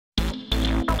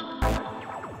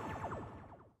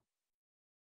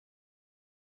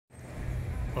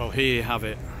Well, here you have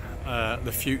it,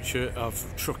 the future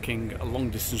of trucking, long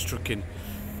distance trucking,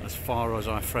 as far as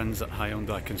our friends at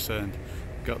Hyundai are concerned.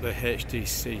 Got the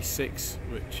HDC-6,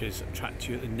 which is tracked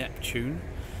to the Neptune,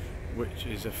 which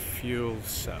is a fuel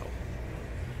cell.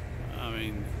 I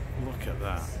mean, look at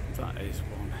that. That is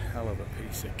one hell of a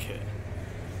piece of kit.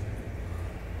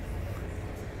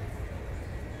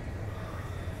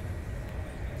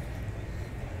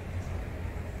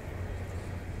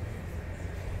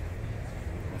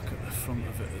 Look at the front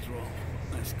of it as well.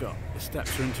 It's got the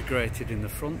steps are integrated in the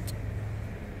front.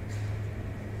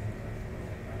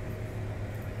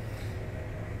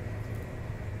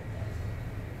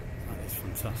 That is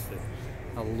fantastic.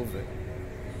 I love it.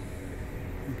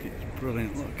 Look, it's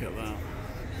brilliant. Look at that.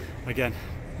 Again,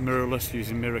 mirrorless,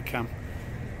 using mirror cam,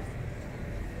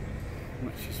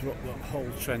 which is what the whole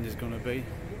trend is going to be.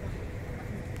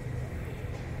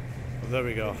 Well, there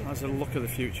we go. That's a look at the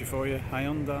future for you.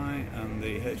 Hyundai and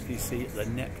the HDC, the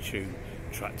Neptune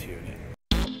tracked unit.